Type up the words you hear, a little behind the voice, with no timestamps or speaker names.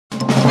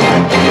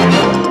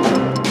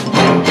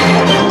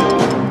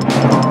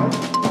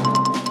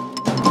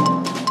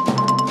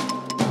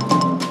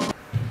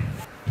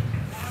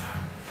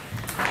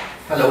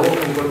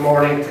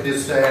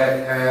this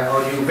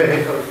our new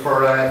vehicle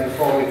for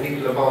informing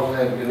people about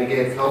the Na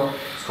Gaeil Club.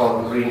 It's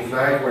called the Green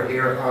Flag. We're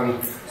here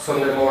on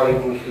Sunday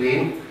morning in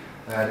Killeen.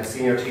 The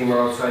senior team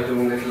are outside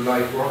doing a little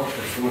live work.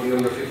 There's some of the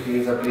under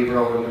 15s, I believe, are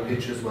out on the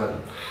pitch as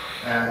well.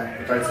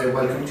 I'd like to say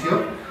welcome to you.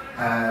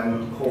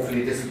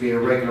 Hopefully this will be a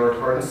regular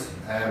occurrence.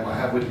 I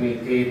have with me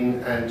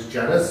Aidan and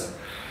Janice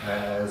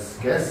as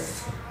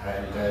guests,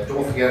 and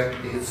don't forget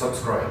to hit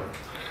subscribe.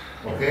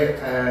 Okay,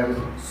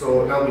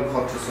 so now we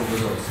cut to some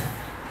results.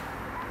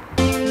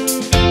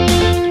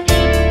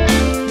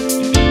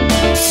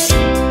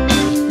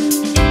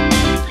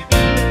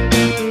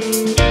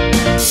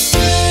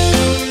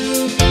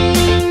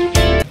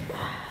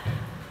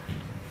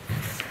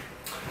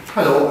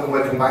 Hello and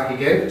welcome back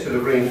again to the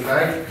Green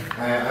Flag.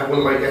 I have one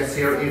of my guests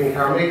here, Aidan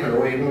Carney.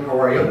 Hello Aidan, how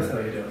are you? How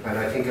are you doing? And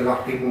I think a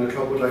lot of people in the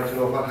club would like to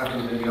know what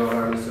happened in the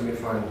All-Ireland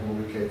semi-final when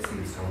we played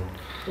Steelstown.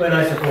 Well,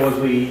 I suppose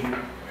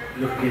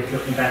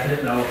looking back at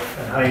it now,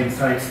 at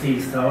hindsight,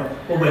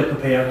 Steelstown were well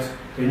prepared.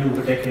 They knew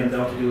what they came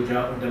down to do a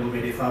job and they were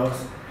ready for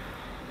us.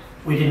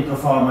 We didn't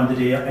perform on the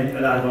day, and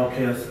a lot of our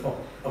players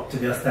up to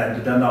their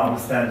standard, their normal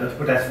standard,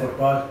 but that's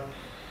football.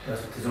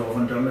 It's over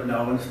and done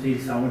now, and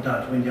Steelstown went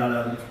on to win the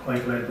All-Ireland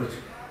quite well. But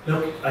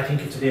look, I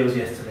think if today was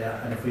yesterday,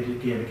 and if we did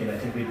game again, I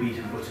think we'd beat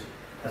them, but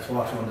that's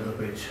water under the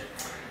bridge.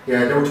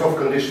 Yeah, there were tough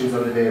conditions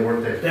on the day,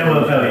 weren't they? They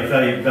were very,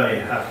 very,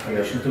 very hard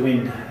conditions, the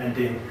wind, and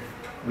then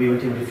we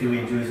went in with a few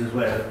injuries as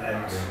well,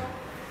 and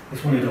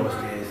it's one of those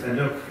days. And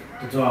look,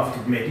 the draft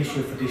did make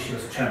issue for this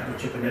year's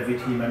championship, and every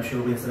team I'm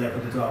sure wins the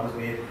level the draft was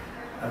made.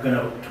 I'm going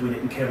out to win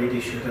it in Kerry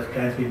this year. There's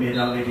plans been made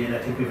already, and I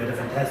think we've had a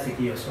fantastic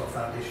year so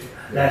far this year.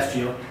 Last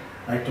year,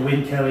 like to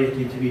win Kerry at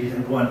the intermediate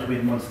and go on to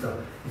win Munster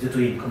is a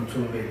dream come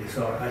true really.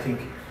 So I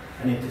think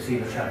I need to see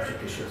the championship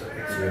this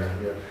year.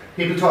 Yeah.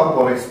 People talk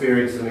about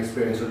experience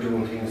of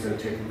doing things and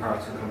taking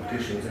parts in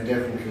competitions, and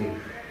definitely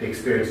the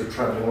experience of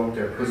travelling up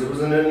there, because it was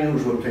an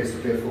unusual place to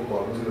play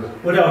football, wasn't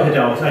it? Without a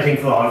doubt, I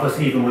think for all of us,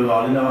 even we were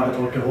all in order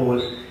about the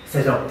whole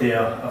set-up there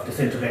of the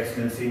Centre of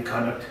Excellence in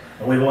Connacht,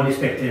 and we were only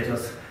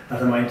spectators at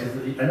the moment,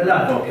 and a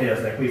lot of our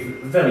players, like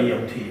we've a very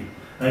young team,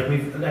 like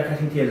I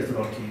think the eldest of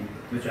our team,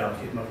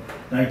 majority of them,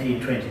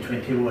 19, 20,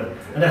 21,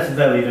 and that's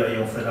very, very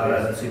young for an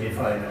All-Ireland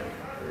semi-final.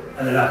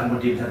 And a lot of them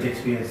didn't have the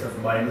experience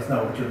of minors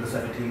now, but the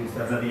 17s,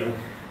 they're very young,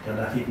 they're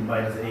not even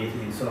minors at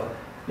 18, so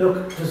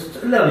look, just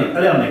a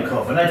learning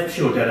curve, and I'm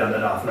sure they'll learn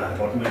an awful lot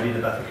about it, and we'll be in a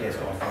better place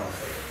going forward.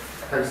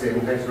 Thanks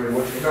Aidan, thanks very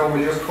much. Now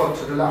we'll just cut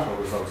to the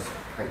latter results.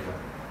 Thank you.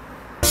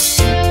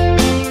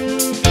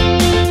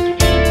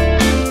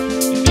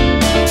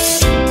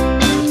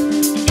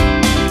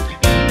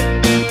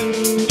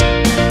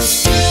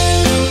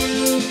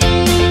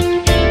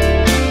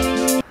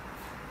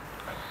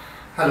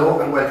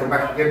 Hello and welcome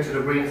back again to the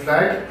Green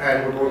Flag,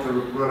 and we're going to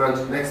run on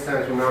to the next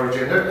item on our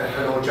agenda.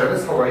 Hello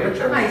Janice, how are you?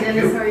 Janice, hi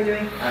Dennis, how are you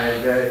doing?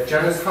 And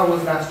Janice, how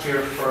was last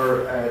year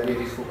for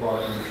ladies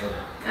football in the club?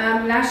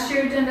 Last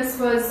year, Dennis,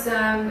 was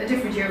a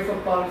different year of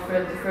football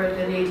for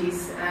the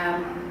ladies.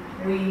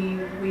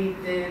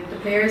 The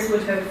players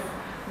would have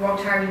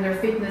worked hard in their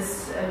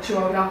fitness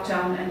throughout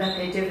lockdown, and that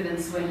paid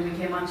dividends when we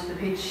came onto the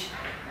pitch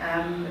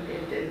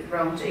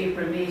around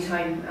April, May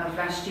time of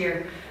last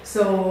year.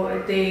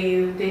 So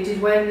they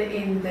did well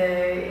in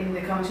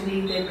the county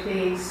league. They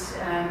played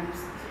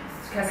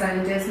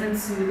Castle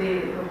Desmonds, who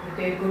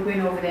they had a good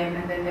win over them,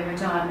 and then they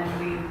went on, and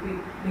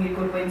we had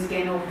good wins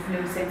again over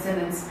Flew St.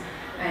 Simmons,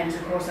 and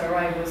of course our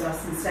rivals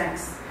us and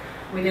Stacks.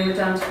 We then went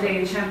on to play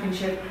in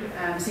championship,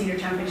 senior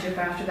championship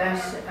after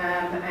that,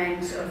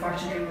 and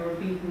unfortunately we were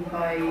beaten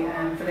by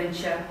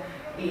Valencia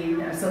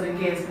in Southern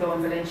Gaels Abú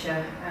in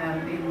Valencia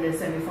in the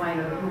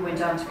semi-final, who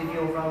went on to be the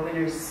overall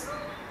winners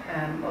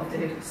of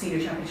the senior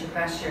championship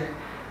last year.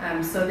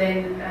 So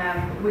then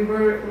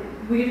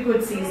we had a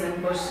good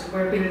season, but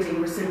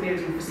we're still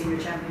building for senior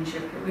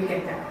championship, but we'll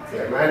get there.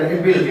 Yeah, and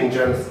in building,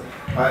 Janice,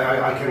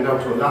 I came down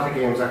to a lot of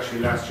games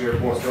actually last year,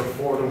 most of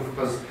them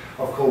because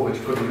of COVID,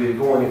 you couldn't really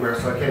go anywhere,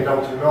 so I came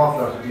down to an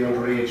awful lot of the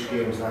underage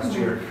games last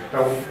year.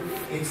 Now,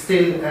 it's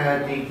still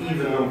the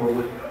even number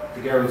with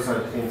the girls side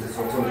of things,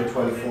 so it's under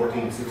 12,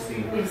 14,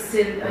 16. It's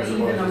still an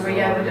even number,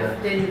 yeah,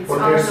 but then it's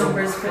odd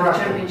numbers for the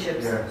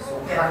championships. Yeah,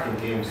 some cracking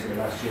games here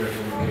last year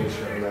from the age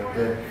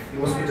level. You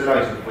must be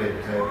delighted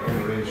with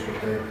underage,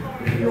 with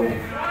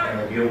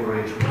the younger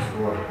age groups as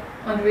well.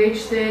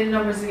 Underage, the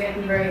numbers are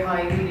getting very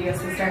high really,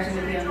 as we started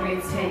with the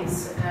underage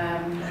 10s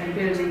and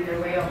building their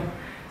way up.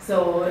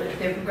 So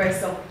they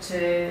progress up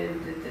to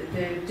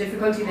the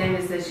difficulty then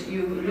is that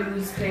you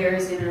lose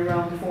players in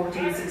around the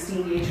 14,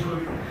 16 age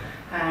group.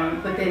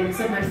 But then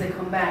sometimes they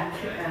come back,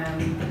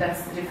 but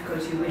that's the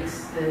difficulty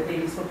with the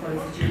ladies football,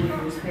 is that you will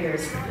lose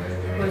players.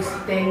 But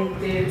then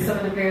some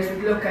of the players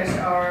would look at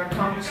our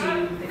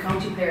the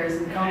county players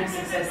and the county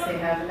success they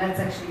have, and that's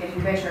actually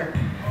getting better.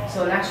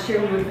 So last year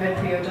we would have had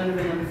Priya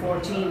Donovan under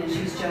 14, and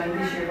she's joined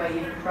this year by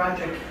Eva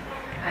Broderick.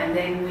 And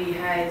then we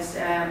had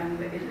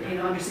in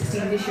under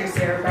 16 this year,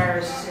 Sarah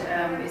Barrett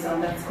is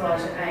on that squad,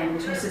 and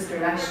her sister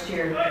last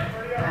year,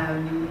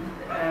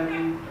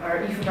 or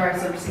Aoife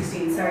Barrett's under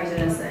 16, sorry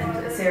Dennis,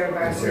 and Sarah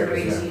Barrett's under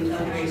 18,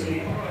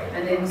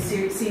 then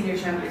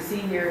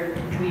senior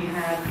we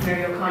have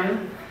Mary O'Connell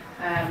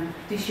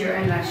this year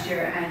and last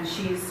year, and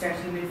she's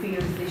starting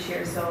midfielders this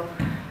year. So,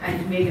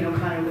 and Megan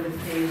O'Connell would have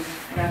played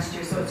last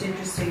year. So it's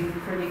interesting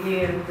for Na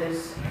Gaeil that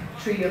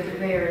three of the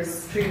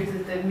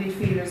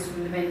midfielders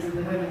from the men's and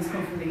the women's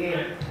come from Na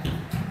Gaeil.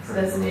 So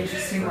that's an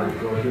interesting one.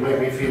 Good. You make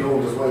me feel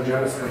old as well,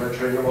 Janice, because I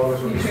trained them all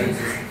at the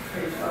senses.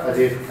 I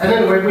did. And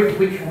anyway,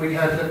 we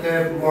had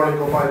the morning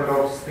go by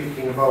without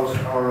speaking about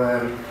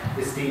our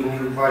esteemed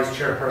new vice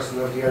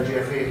chairperson of the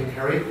LGFA in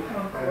Kerry,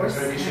 Denis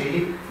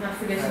Sugrue. Not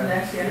forgetting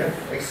that, yeah.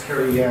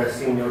 Ex-Kerry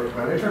senior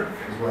manager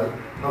as well.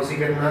 How's he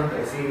getting on?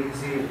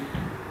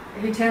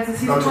 He tells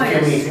us he's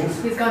quiet.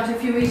 He's gone to a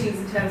few meetings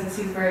and tells us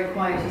he's very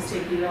quiet. He's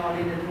taking it all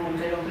in at the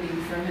moment. I don't believe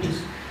it for a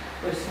minute.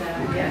 But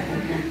yeah.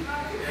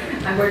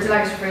 And we're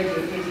delighted for Eddie.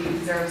 Eddie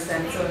deserves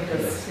that. So he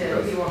does.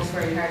 He works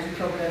very hard at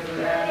club level,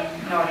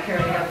 North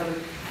Kerry level.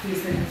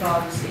 He's been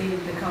involved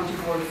in the county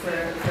board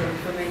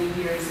for many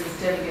years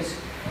as delegate.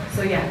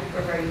 So yeah,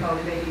 we're very proud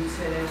of Eddie.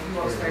 He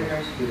works very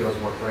hard. He does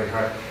work very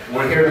hard.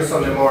 We're here on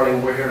Sunday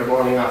morning. We're here the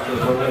morning after a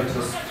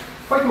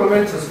quite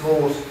momentous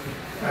vote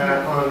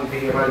on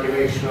the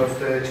amalgamation of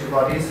the two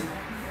bodies.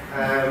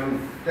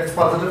 That's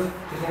positive,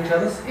 do you think,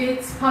 Janice?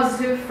 It's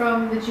positive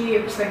from the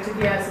GA perspective,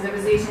 yeah. So there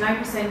was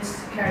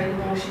 89% carried the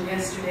motion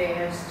yesterday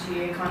at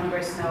GA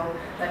Congress now.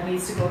 That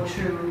needs to go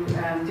through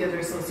the other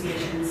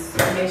associations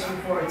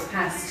before it's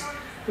passed.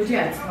 But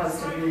yeah, it's a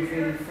positive move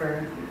really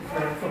for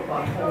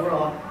football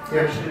overall.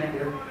 Yeah.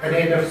 And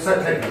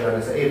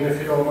even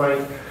if you don't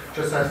mind,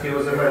 just ask you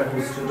as a man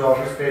whose two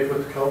daughters played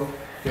with the club,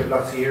 you have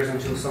lots of years and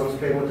two sons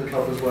playing with the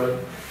club as well.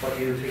 What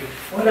do you think?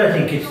 Well, I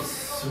think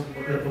it's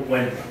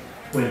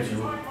well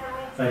due.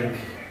 I think,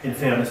 in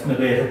fairness, Na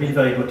Gaeil have been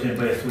very good to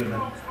embrace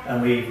women,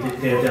 and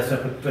they're their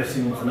separate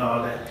dressing rooms and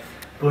all that.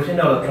 But in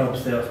other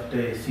clubs,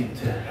 they seem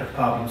to have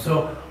problems.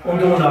 So,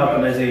 under one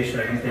organisation,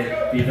 I think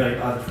they'd be very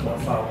positive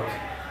going forward.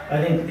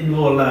 I think in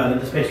rural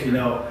Ireland, especially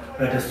now,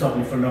 where they're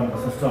struggling for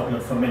numbers and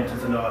struggling for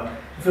mentors and all,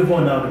 if we have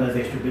one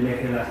organisation, it would be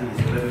making it a lot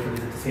easier.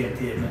 Everybody's at the same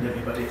table and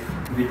everybody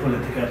will be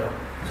pulling together.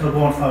 So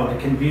going forward,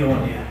 it can be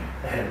only a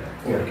help.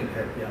 Yeah. It can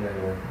help, yeah.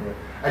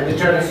 And the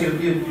journalists,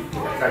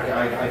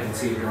 I can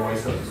see it here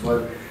myself as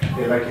well.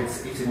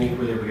 It's an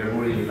equilibrium,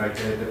 really. Like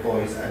the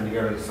boys and the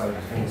girls side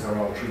of things are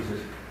all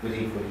treated with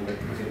equal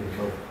within the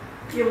club.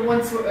 Yeah, but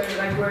once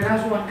we're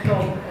not one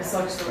club as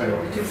such, so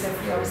we're two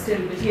separate clubs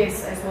still. But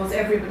yes, I suppose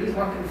everybody's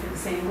working for the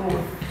same goal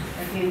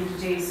at the end of the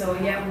day. So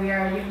yeah, we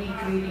are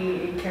unique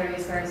really in Kerry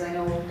as far as I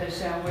know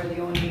that we're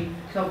the only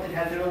club that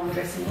have their own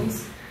dressing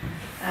rooms.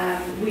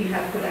 We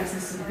have good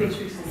access to the pitch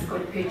because it's a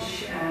good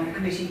pitch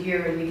committee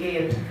here in Na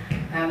Gaeil,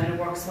 and it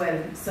works well.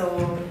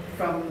 So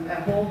from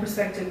a home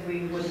perspective,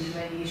 we wouldn't have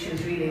any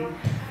issues really.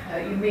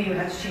 You may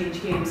have to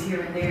change games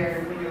here and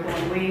there when you're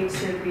going away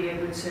to be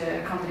able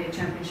to accommodate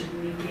championship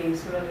and league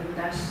games, but other than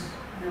that,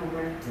 no,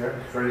 we're... Yeah,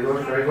 very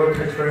good, very good.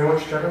 Thanks very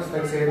much, Janice.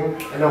 Thanks, Aidan.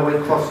 And now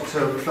we'll cut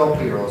to club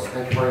heroes.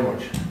 Thank you very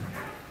much.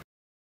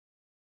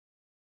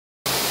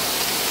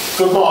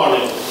 Good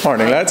morning.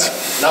 Morning,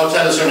 lads. Now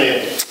tell us your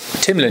name.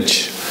 Tim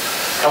Lynch.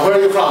 And where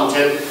are you from,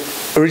 Tim?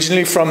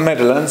 Originally from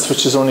Meadowlands,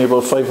 which is only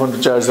about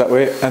 500 yards that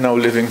way, and now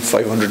living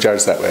 500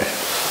 yards that way.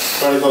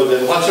 Very good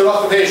then. What's your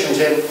occupation,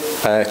 Tim?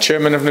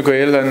 Chairman of Na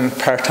Gaeil and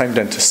part-time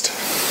dentist.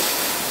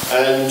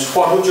 And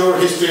what would your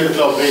history of the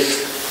club be?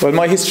 Well,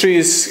 my history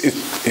is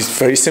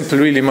very simple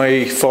really.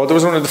 My father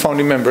was one of the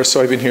founding members,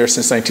 so I've been here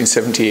since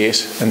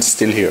 1978 and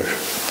still here.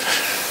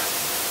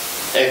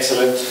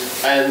 Excellent.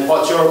 And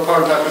what's your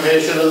current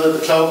occupation of the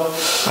club?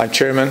 I'm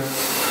chairman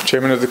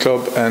of the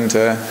club and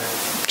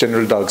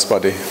general dog's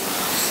body.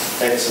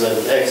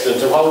 Excellent,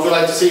 excellent. And what would you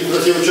like to see for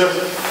the future?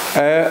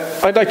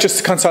 I'd like just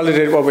to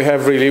consolidate what we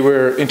have really.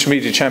 We're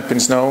intermediate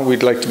champions now.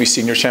 We'd like to be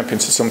senior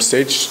champions at some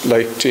stage.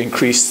 Like to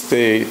increase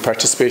the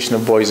participation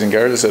of boys and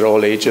girls at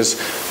all ages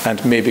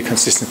and maybe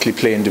consistently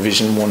play in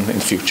Division 1 in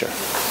future.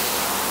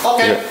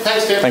 Okay,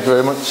 thanks Tim. Thank you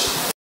very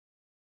much.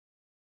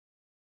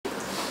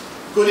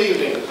 Good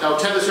evening. Now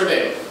tell us your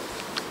name.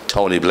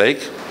 Tony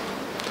Blake.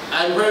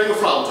 And where are you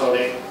from,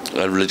 Tony?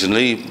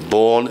 Originally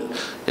born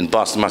in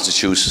Boston,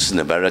 Massachusetts in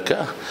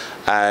America,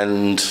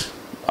 and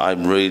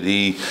I'm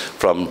really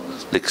from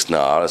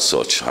Lixnar as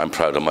such. I'm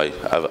proud of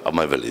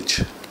my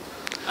village.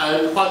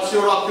 And what's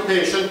your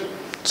occupation?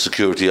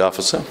 Security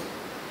officer.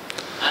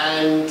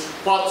 And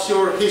what's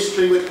your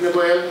history with Na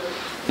Gaeil?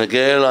 Na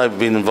Gaeil, I've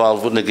been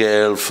involved with Na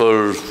Gaeil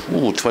for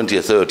 20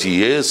 or 30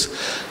 years.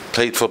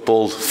 Played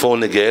football for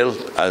Na Gaeil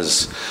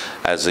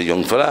as a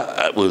young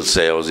fella. We'll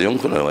say I was a young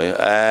fella anyway,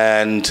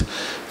 and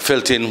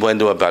filled in when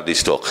they were badly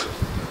stuck.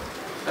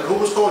 And who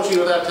was coaching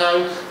you at that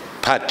time?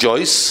 Pat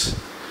Joyce.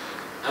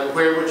 And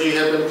where would you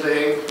have been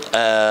playing?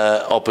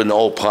 Up in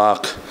Old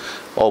Park.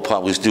 Old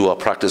Park, we used to do our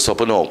practice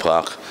up in Old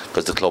Park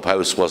because the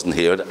clubhouse wasn't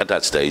here at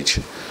that stage.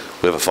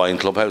 We have a fine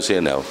clubhouse here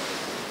now.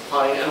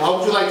 Fine. And what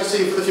would you like to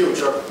see for the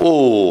future?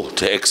 Oh,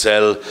 to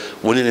excel,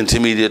 win an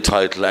intermediate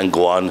title and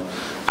go on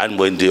and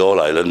win the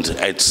All-Ireland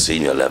at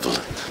senior level.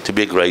 To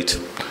be great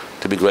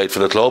for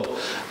the club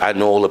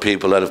and all the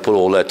people that have put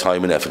all their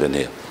time and effort in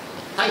here.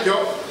 Thank you.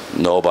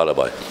 No bother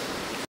bye.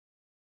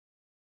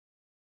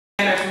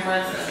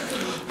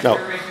 No.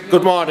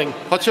 Good morning.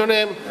 What's your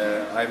name?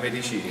 I'm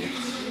Eddie Sheehy.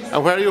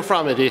 And where are you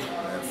from, Eddie?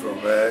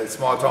 From a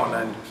small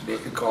town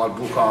called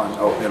Buchan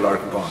out near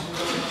Larkin Pond.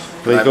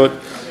 Very good.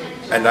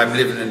 And I'm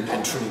living in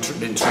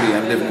Tree.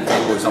 I'm living in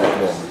Greenwoods now at the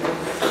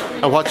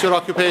moment. And what's your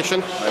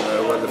occupation?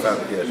 I'm a welder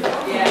fabricator.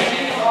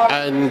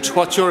 And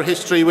what's your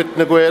history with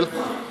Na Gaeil?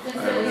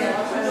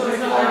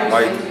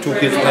 My two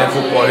kids playing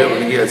football here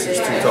with Na Gaeil since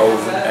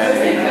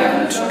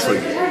 2003.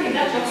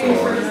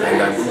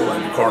 And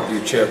I'm currently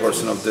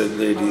chairperson of the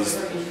ladies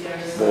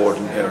board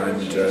in here,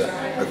 and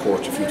I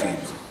coach a few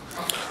teams.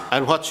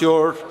 And what's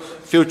your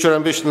future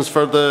ambitions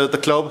for the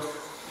club?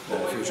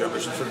 Future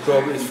ambitions for the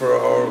club is for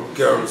our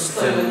girls,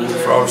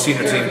 for our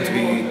senior team to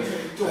be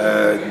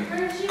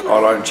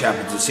All-Ireland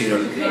champions at senior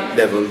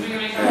level,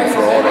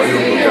 for all our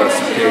younger girls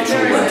to play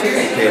through and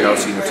play in our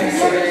senior team.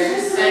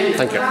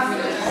 Thank you.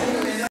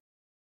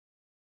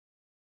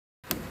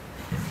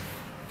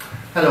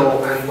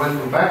 Hello and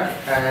welcome back.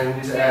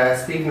 And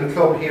speaking of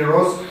club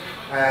heroes,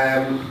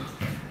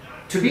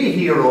 to be a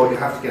hero you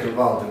have to get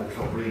involved in the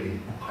club really,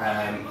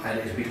 and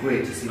it'd be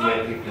great to see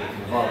more people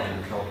involved in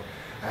the club.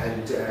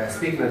 And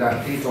speaking of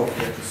that, please don't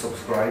forget to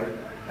subscribe.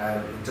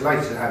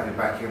 Delighted to have you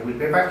back here. We'll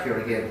be back here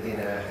again in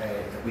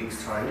a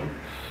week's time,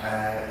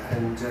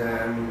 and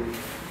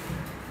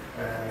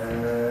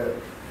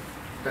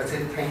that's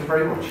it. Thank you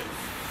very much.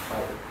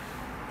 Bye.